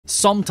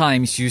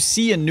Sometimes you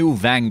see a new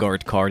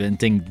Vanguard card and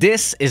think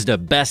this is the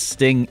best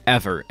thing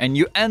ever, and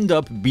you end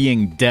up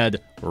being dead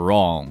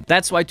wrong.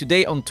 That's why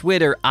today on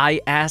Twitter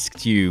I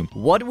asked you,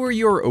 what were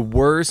your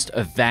worst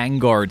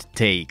Vanguard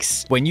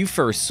takes when you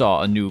first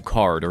saw a new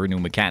card or a new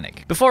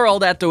mechanic? Before all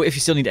that though, if you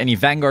still need any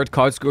Vanguard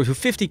cards, go to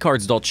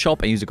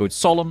 50cards.shop and use the code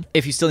Solemn.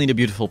 If you still need a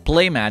beautiful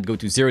playmat, go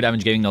to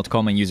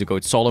zerodamagegaming.com and use the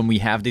code Solemn. We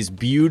have this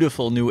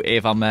beautiful new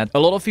Eva mat. A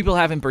lot of people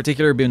have in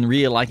particular been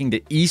really liking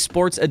the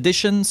esports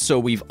edition, so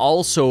we've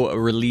also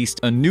released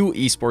a new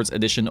esports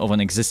edition of an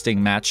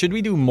existing mat. Should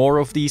we do more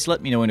of these?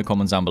 Let me know in the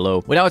comments down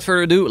below. Without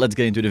further ado, let's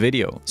get into the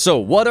video. So,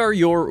 what are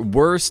your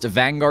worst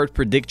Vanguard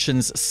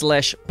predictions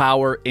 /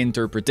 power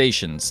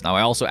interpretations? Now,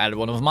 I also added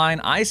one of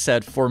mine. I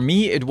said, for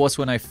me, it was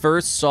when I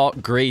first saw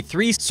Grade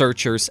 3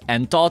 searchers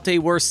and thought they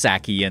were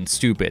sacky and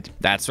stupid.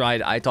 That's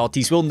right, I thought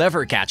these will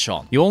never catch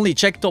on. You only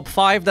check top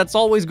 5, that's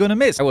always gonna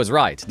miss. I was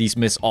right, these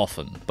miss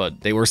often,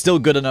 but they were still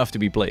good enough to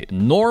be played.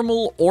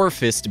 Normal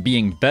Orphist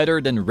being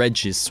better than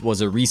Regis was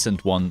a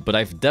recent one, but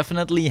I've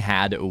definitely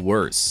had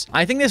worse.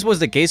 I think this was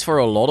the case for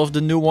a lot of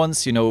the new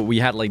ones. You know, we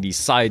had like these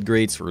side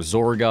grades for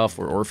Zorga,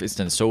 for Orphist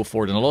and so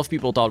forth, and a lot of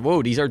people thought,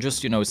 whoa, these are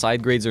just, you know,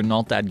 side grades are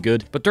not that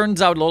good, but turns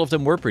out a lot of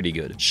them were pretty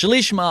good.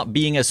 Shlishma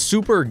being a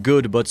super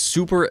good but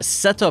super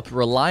setup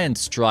reliant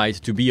stride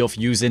to be of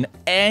use in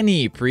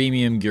any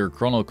premium Gear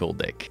Chronicle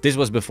deck. This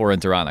was before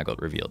Enterana got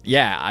revealed.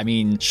 Yeah, I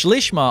mean,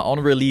 Shlishma on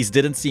release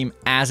didn't seem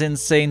as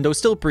insane, though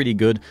still pretty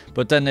good,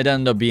 but then it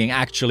ended up being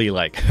actually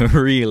like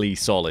really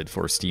solid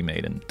for Steam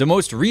Maiden. The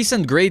most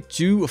recent grade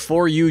 2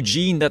 for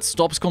Eugene that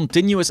stops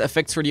continuous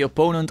effects for the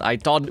opponent, I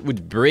thought it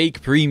would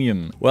break premium.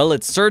 Well,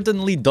 it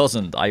certainly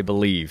doesn't, I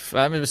believe.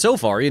 I mean, so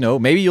far, you know,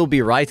 maybe you'll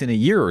be right in a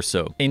year or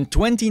so. In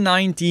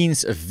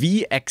 2019's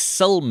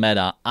VXL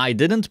meta, I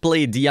didn't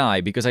play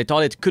DI because I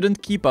thought it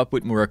couldn't keep up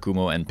with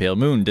Murakumo and Pale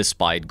Moon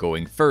despite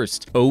going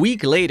first. A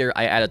week later,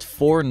 I added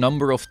 4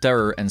 Number of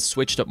Terror and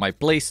switched up my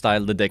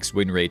playstyle. The deck's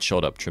win rate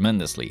shot up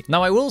tremendously.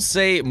 Now, I will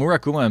say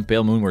Murakumo and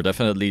Pale Moon were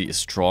definitely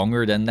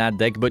stronger than that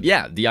deck, but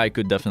yeah, DI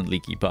could definitely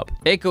keep up.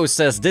 Echo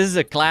says, this is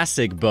a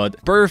classic,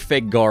 but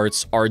perfect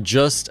guards are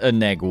just a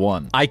neg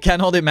 1. I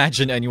cannot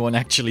imagine anyone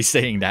actually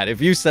saying that.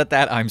 If you said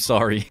that, I'm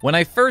sorry. When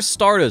I first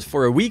started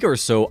for a week or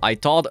so, I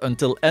thought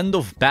until end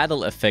of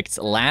battle effects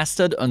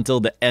lasted until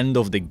the end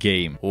of the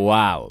game.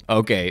 Wow.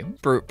 Okay,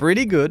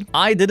 pretty good.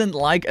 I didn't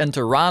like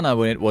Enterana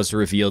when it was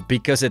revealed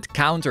because it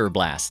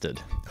counterblasted.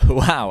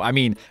 Wow, I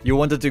mean, you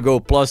wanted to go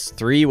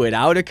 +3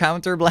 without a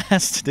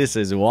counterblast? This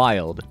is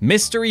wild.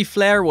 Mystery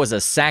Flare was a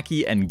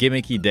sacky and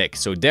gimmicky deck,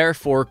 so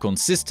therefore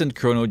consistent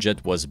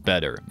Chronojet was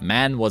better.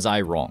 Man, was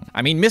I wrong.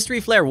 I mean, Mystery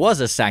Flare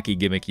was a sacky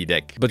gimmicky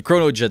deck, but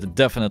Chronojet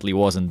definitely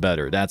wasn't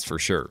better, that's for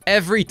sure.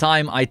 Every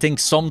time I think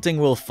something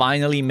will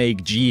finally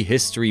make G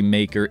History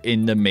Maker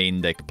in the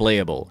main deck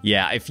playable.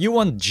 Yeah, if you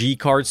want G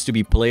cards to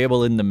be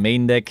playable in the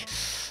main deck,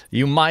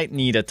 you might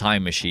need a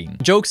time machine.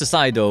 Jokes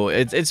aside though,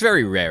 it's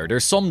very rare.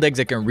 There's some decks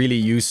that can really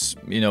use,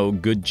 you know,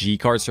 good G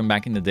cards from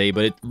back in the day,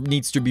 but it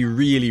needs to be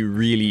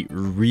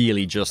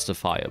really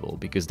justifiable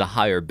because the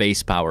higher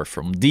base power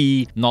from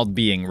D, not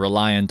being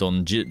reliant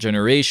on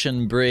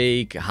generation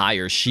break,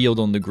 higher shield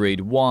on the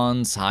grade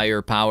 1s,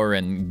 higher power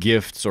and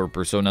gifts or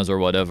personas or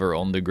whatever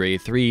on the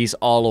grade 3s,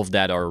 all of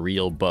that are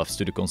real buffs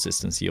to the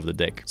consistency of the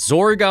deck.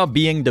 Zorga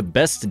being the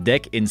best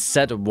deck in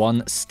set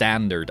 1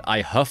 standard. I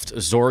huffed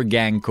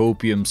Zorgang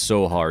Copium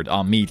so hard.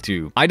 Me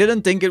too. I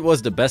didn't think it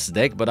was the best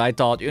deck, but I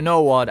thought, you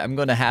know what, I'm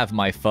gonna have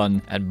my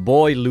fun, and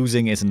boy,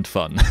 losing isn't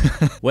fun.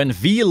 When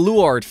V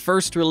Luard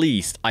first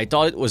released, I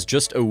thought it was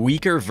just a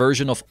weaker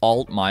version of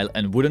Altmile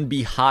and wouldn't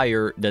be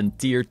higher than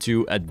tier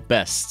 2 at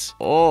best.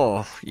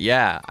 Oh,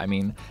 yeah, I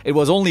mean, it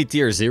was only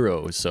tier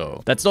 0,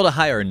 so that's not a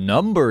higher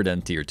number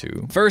than tier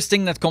 2. First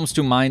thing that comes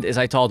to mind is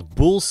I thought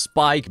Bull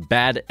Spike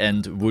Bad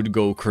End would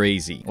go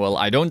crazy. Well,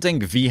 I don't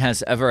think V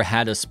has ever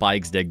had a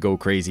Spikes deck go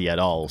crazy at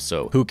all,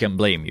 so who can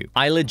blame you?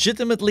 I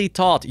legitimately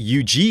thought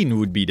Eugene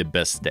would be the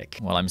best deck.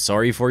 Well, I'm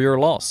sorry for your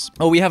loss.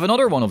 Oh, we have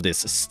another one of this.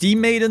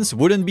 Steam Maidens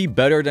wouldn't be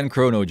better than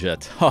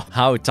Chronojet. Huh,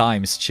 how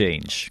times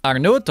change.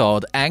 Arnaud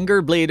thought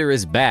Anger Blader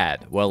is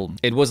bad. Well,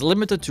 it was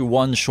limited to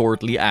 1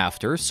 shortly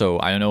after, so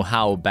I don't know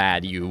how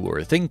bad you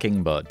were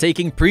thinking, but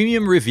taking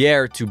Premium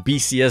Riviere to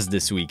BCS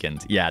this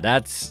weekend. Yeah,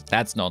 that's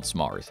not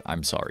smart.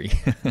 I'm sorry.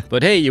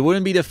 But hey, you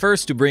wouldn't be the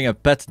first to bring a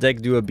pet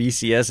deck to a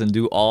BCS and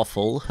do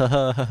awful.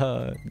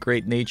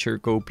 Great Nature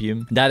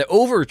Copium. That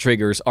over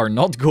triggers are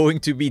not going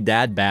to be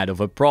that bad of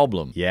a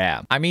problem.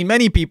 Yeah, I mean,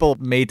 many people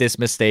made this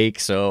mistake,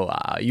 so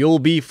you'll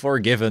be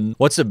forgiven.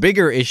 What's a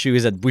bigger issue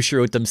is that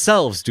Bushiroad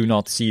themselves do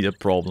not see the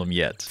problem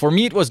yet. For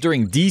me, it was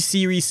during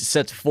D-Series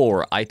set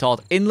 4. I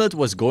thought Inlet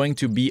was going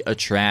to be a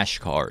trash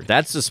card.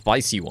 That's the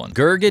spicy one.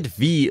 Gurgit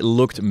V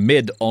looked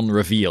mid on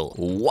reveal.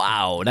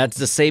 Wow, that's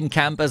the same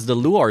camp as the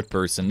Luard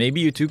person. Maybe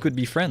you two could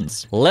be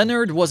friends.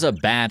 Leonard was a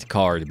bad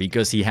card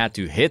because he had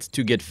to hit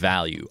to get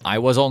value. I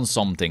was on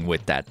something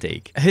with that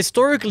take. Historically,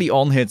 Historically,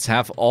 on-hits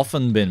have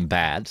often been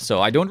bad, so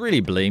I don't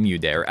really blame you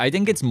there. I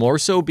think it's more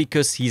so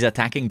because he's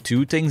attacking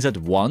two things at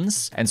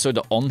once, and so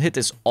the on-hit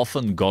is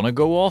often gonna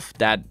go off.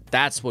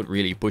 That's what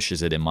really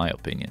pushes it in my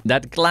opinion.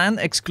 That clan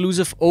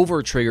exclusive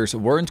over triggers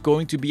weren't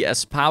going to be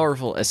as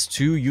powerful as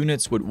 2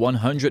 units with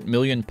 100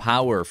 million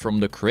power from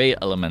the Cray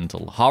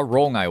Elemental. How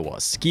wrong I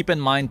was. Keep in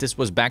mind this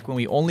was back when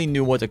we only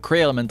knew what a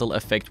Cray Elemental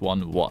effect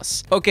 1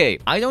 was. Okay,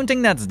 I don't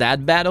think that's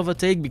that bad of a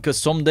take because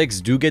some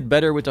decks do get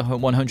better with the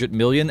 100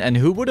 million, and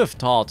who would have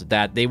thought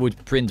that they would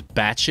print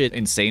batshit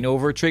insane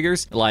over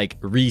triggers like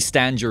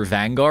restand your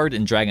Vanguard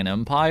in Dragon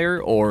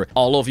Empire, or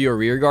all of your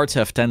rearguards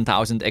have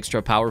 10,000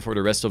 extra power for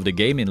the rest of the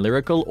game in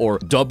Lyrical, or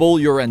double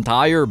your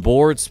entire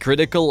board's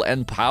critical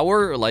and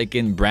power like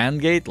in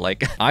Brandgate.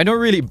 Like, I don't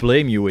really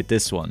blame you with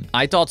this one.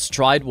 I thought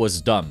Stride was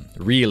dumb,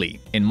 really.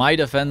 In my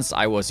defense,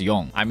 I was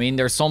young. I mean,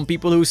 there's some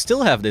people who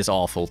still have this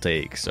awful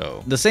take,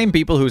 so. The same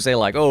people who say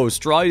like, oh,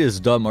 Stride is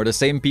dumb are the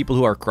same people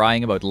who are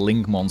crying about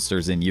Link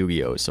monsters in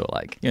Yu-Gi-Oh! So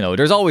like, you know,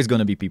 there's always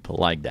gonna be people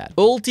like that.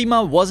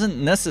 Ultima wasn't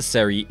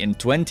necessary in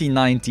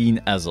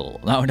 2019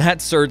 Ezel. Now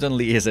that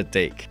certainly is a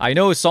take. I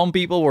know some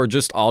people were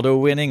just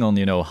auto-winning on,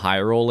 you know,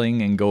 high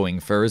rolling and going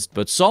first,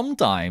 but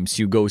sometimes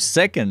you go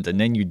second and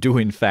then you do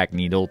in fact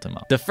need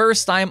Ultima. The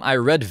first time I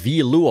read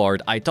V.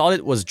 Luard, I thought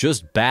it was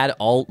just bad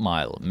alt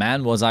mile.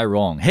 Man, was I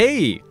wrong.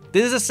 Hey!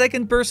 This is a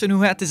second person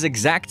who had this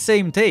exact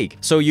same take.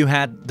 So you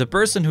had the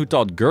person who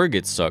thought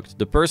Gurgit sucked,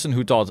 the person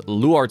who thought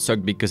Luard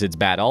sucked because it's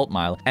bad alt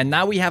mile, and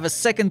now we have a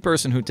second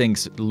person who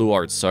thinks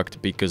Luard sucked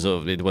because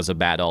of it was a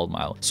bad alt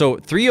mile. So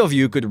 3 of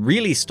you could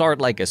really start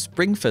like a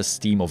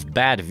Springfest team of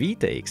bad V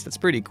takes. That's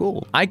pretty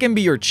cool. I can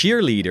be your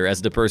cheerleader as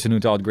the person who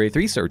thought Great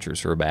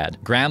Researchers were bad.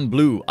 Graham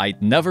Blue,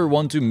 I'd never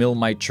want to mill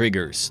my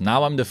triggers.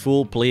 Now I'm the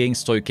fool playing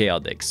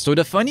Stoichea decks. So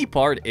the funny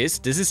part is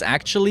this is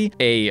actually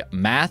a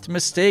math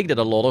mistake that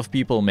a lot of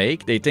people make.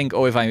 They think,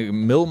 oh, if I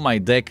mill my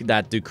deck,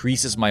 that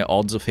decreases my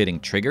odds of hitting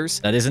triggers.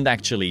 That isn't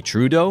actually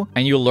true though.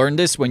 And you learn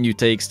this when you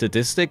take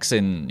statistics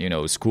in, you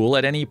know, school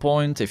at any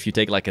point. If you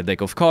take like a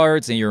deck of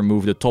cards and you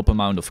remove the top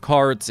amount of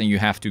cards and you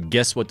have to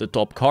guess what the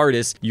top card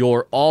is,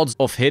 your odds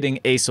of hitting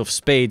Ace of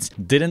Spades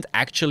didn't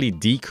actually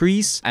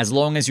decrease as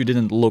long as you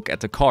didn't look at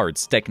the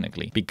cards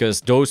technically,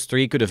 because those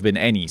 3 could have been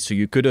any. So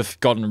you could have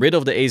gotten rid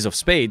of the Ace of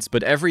Spades,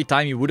 but every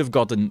time you would have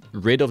gotten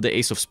rid of the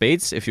Ace of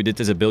Spades, if you did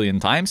this a billion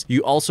times,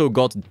 you also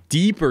got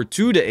deeper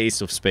to the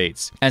Ace of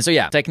Spades. And so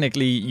yeah,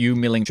 technically you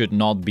milling should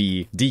not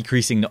be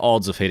decreasing the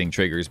odds of hitting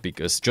triggers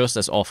because just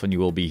as often you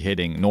will be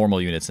hitting normal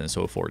units and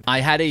so forth. I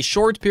had a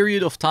short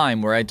period of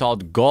time where I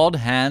thought God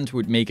Hand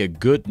would make a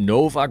good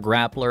Nova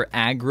Grappler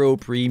aggro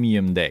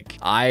premium deck.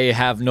 I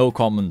have no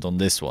comment on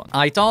this one.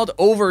 I thought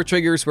over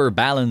triggers were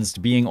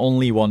balanced, being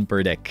only 1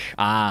 per deck.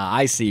 Ah,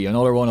 I see,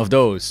 another one of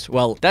those.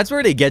 Well, that's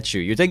where they get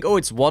you. You think, oh,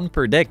 it's 1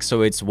 per deck,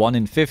 so it's 1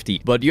 in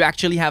 50. But you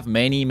actually have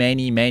many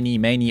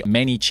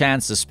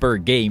chances per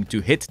game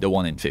to hit the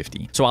 1 in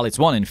 50. So while it's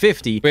 1 in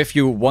 50, if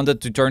you wanted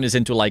to turn this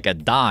into like a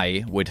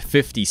die with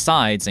 50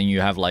 sides and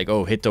you have like,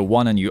 oh, hit the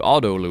 1 and you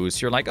auto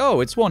lose, you're like, oh,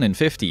 it's 1 in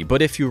 50.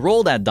 But if you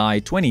roll that die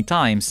 20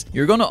 times,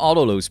 you're gonna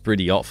auto lose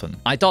pretty often.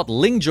 I thought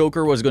Link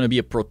Joker was gonna be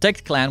a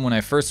protect clan when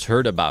I first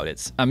heard about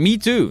it. Me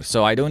too,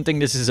 so I don't think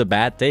this is a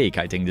bad take.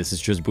 I think this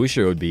is just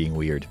Bushiroad being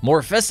weird.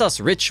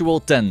 Morphesa's Ritual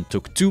 10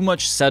 took too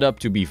much setup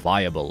to be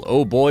viable.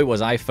 Oh boy,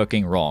 was I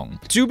fucking wrong.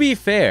 To be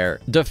fair,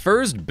 the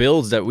first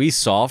builds that we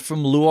saw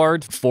from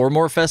Luard for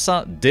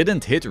Morphesa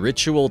didn't hit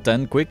Ritual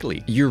 10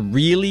 quickly. You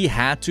really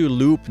had to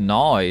loop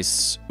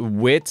Noise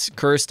with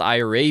Cursed Eye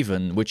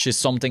Raven, which is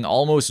something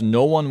almost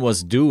no one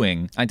was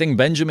doing. I think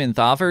Benjamin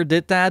Thaver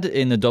did that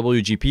in the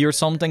WGP or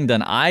something,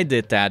 then I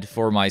did that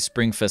for my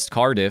Springfest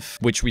Cardiff,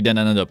 which we then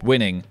ended up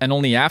winning. And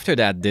only after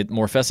that did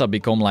Morphesa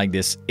become like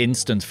this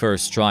instant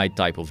first stride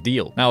type of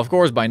deal. Now, of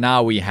course, by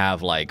now we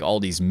have like all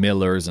these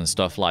millers and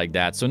stuff like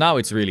that, so now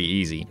it's really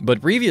easy.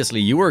 But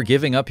previously, you were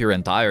giving up your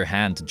entire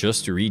hand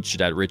just to reach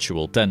that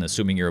Ritual 10,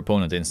 assuming your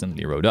opponent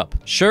instantly rode up.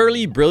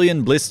 Surely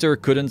Brilliant Blister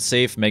couldn't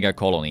save Mega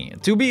Colony.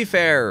 To be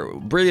fair,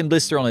 Brilliant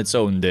Blister on its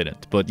own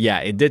didn't, but yeah,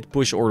 it did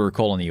push Order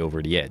Colony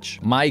over the edge.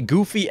 My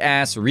goofy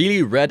ass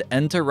really read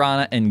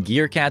Enterana and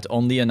Gearcat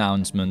on the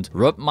announcement,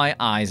 rubbed my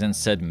eyes and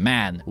said,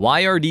 man,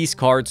 why are these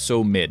cards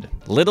so mid?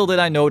 Little did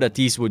I know that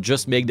these would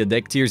just make the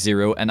deck tier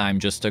 0 and I'm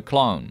just a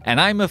clown. And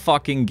I'm a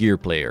fucking gear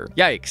player.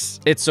 Yikes.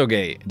 It's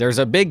okay. There's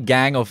a big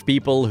gang of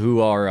people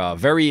who are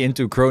very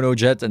into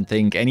Chronojet and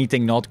think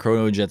anything not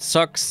Chronojet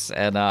sucks,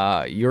 and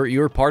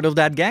you're part of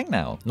that gang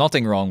now.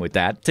 Nothing wrong with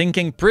that.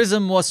 Thinking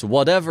Prism was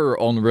whatever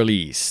on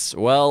release.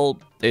 Well,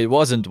 it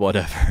wasn't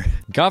whatever.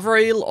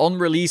 Gavrail on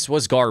release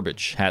was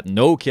garbage, had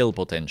no kill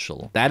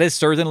potential. That is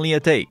certainly a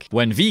take.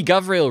 When V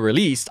Gavrail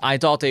released, I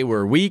thought they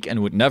were weak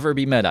and would never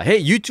be meta. Hey,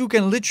 you two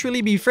can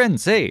literally be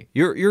friends. Hey,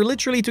 you're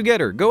literally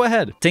together. Go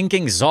ahead.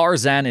 Thinking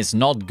Zarzan is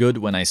not good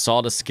when I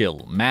saw the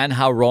skill. Man,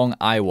 how wrong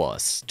I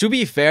was. To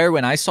be fair,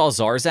 when I saw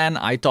Zarzan,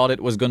 I thought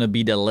it was gonna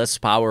be the less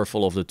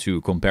powerful of the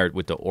two compared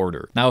with the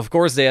Order. Now, of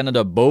course, they ended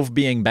up both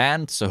being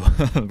banned, so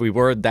we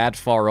weren't that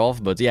far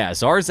off. But yeah,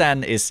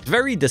 Zarzan is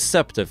very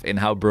deceptive in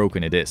how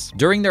broken it is.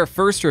 During their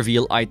first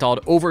reveal, I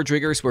thought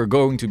overtriggers were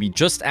going to be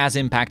just as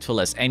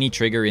impactful as any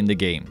trigger in the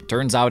game.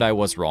 Turns out I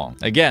was wrong.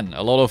 Again,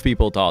 a lot of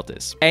people thought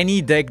this.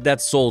 Any deck that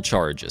soul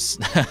charges.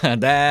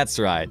 That's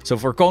right. So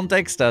for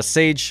context,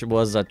 Sage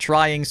was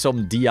trying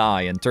some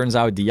DI, and turns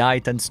out DI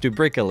tends to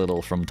brick a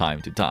little from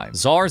time to time.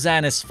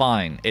 Zarzan is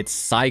fine. It's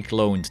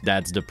Cycloned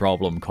that's the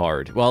problem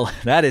card. Well,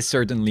 that is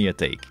certainly a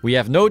take. We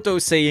have Noto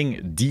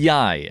saying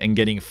DI and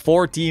getting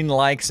 14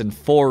 likes and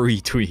 4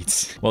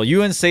 retweets. Well,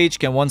 you and Sage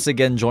can once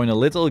again join a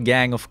little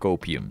gang of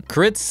copium.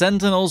 Crit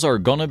Sentinels are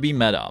gonna be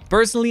meta.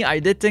 Personally, I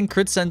did think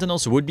Crit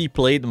Sentinels would be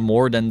played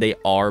more than they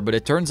are, but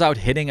it turns out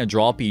hitting a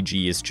draw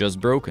PG is just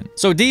broken.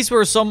 So these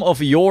were some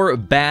of your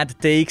bad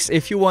takes.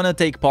 If you want to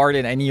take part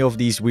in any of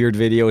these weird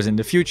videos in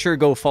the future,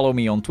 go follow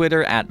me on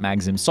Twitter at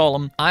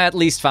Solemn. I at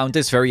least found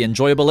this very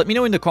enjoyable. Let me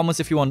know in the comments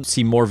if you want to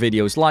see more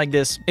videos like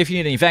this. If you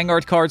need any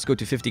Vanguard cards, go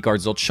to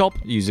 50cards.shop,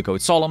 use the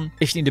code Solemn.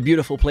 If you need a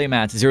beautiful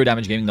playmat,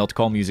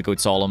 zerodamagegaming.com, use the code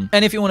Solemn.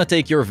 And if you want to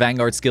take your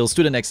Vanguard skills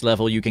to the next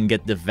level, you can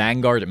get the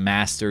Vanguard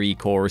Mastery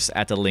course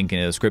at the link in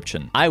the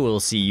description. I will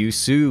see you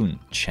soon.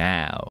 Ciao.